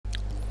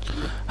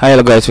Hi,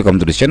 hello guys, welcome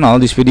to this channel.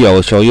 This video I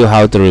will show you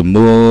how to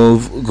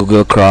remove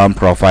Google Chrome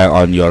profile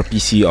on your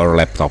PC or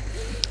laptop.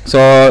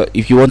 So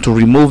if you want to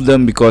remove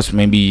them because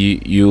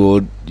maybe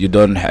you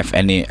don't have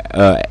any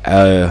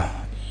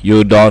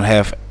you don't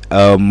have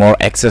more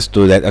access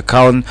to that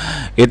account,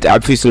 it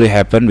obviously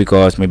happen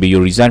because maybe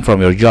you resign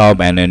from your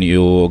job and then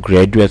you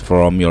graduate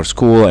from your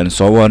school and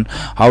so on.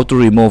 How to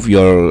remove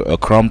your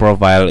Chrome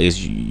profile is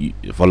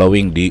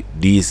following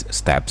these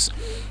steps.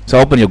 So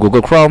open your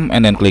Google Chrome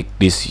and then click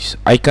this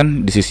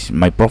icon. This is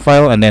my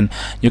profile, and then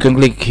you can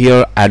click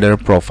here other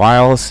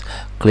profiles,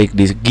 click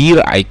this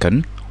gear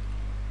icon,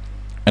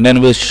 and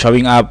then will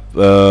showing up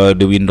the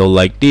window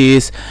like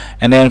this,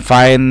 and then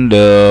find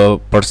the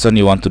person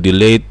you want to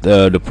delete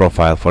the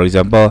profile. For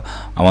example,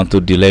 I want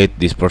to delete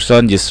this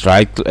person. Just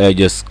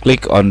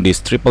click on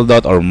this triple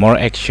dot or more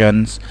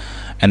actions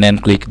and then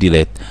click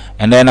delete,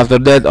 and then after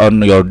that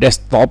on your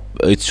desktop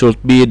it should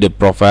be the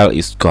profile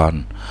is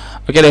gone.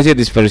 Okay, that's it.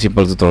 It's very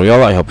simple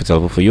tutorial. I hope it's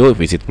helpful for you. If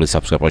it's it, please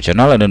subscribe our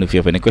channel, and then if you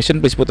have any question,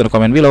 please put in the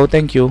comment below.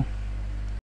 Thank you.